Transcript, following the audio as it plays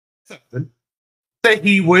something, that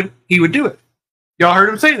he would do it. Y'all heard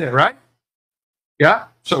him say that, right? Yeah.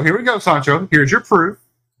 So here we go, Sancho. Here's your proof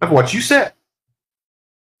of what you said.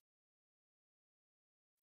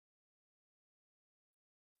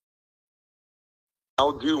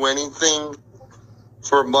 I'll do anything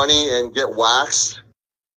for money and get waxed.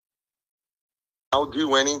 I'll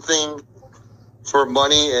do anything for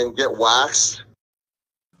money and get waxed.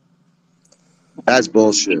 That's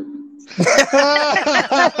bullshit.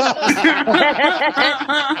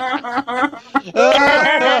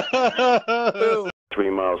 3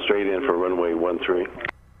 miles straight in for runway 13.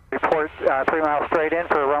 Report 3 miles straight in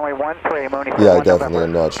for runway 13, Mooney. Yeah, I definitely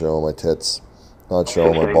am not showing my tits. Not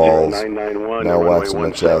showing my balls. Now waxing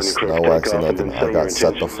my chest. Now waxing nothing. I got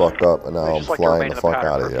set the fuck up and now I'm flying the fuck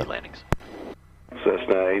out of here.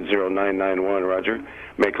 Cessna 80991, roger.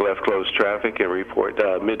 Make left close traffic and report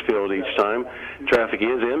midfield each time. Traffic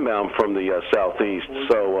is inbound from the southeast,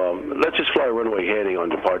 so let's just fly runway heading on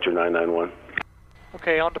departure 991.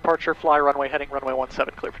 Okay, on departure, fly runway heading, runway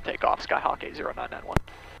 17, clear for takeoff, Skyhawk 80991.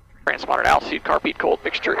 Transponder altitude, carpet cold,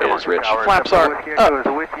 mixture is rich, flaps are up,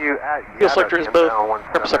 fuel selector is both,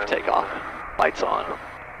 purpose of takeoff, lights on.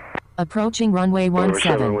 Approaching runway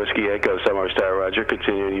 17. Whiskey Echo, Summer Star, roger,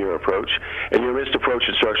 continuing your approach. And your missed approach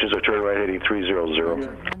instructions are turn right heading 300.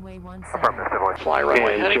 Runway 17. Fly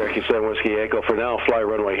runway and heading. Cherokee 7 Whiskey Echo, for now, fly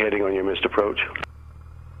runway heading on your missed approach.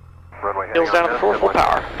 Hills down at full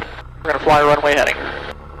power. We're going to fly runway heading.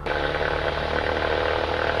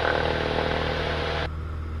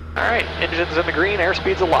 Alright, engines in the green,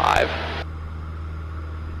 airspeed's alive.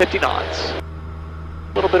 50 knots.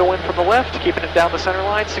 A little bit of wind from the left, keeping it down the center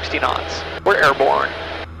line, 60 knots. We're airborne.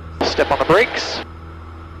 Step on the brakes.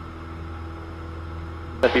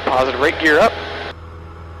 That'd be positive rate, gear up.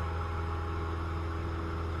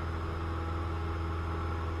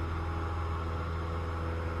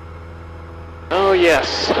 Oh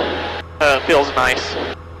yes, feels nice.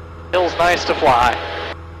 Feels nice to fly.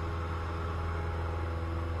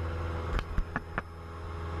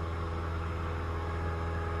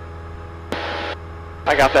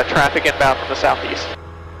 I got that traffic inbound from the southeast.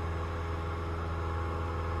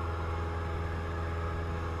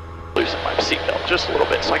 Loosen my seatbelt just a little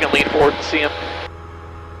bit so I can lean forward and see him.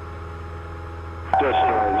 Just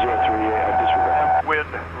 038, disregard.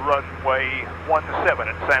 Wind runway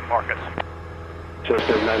 17 at San Marcos.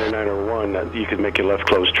 Cessna 9901, you can make your left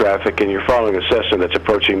close traffic and you're following a Cessna that's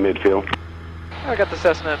approaching midfield. I got the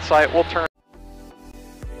Cessna in sight, we'll turn.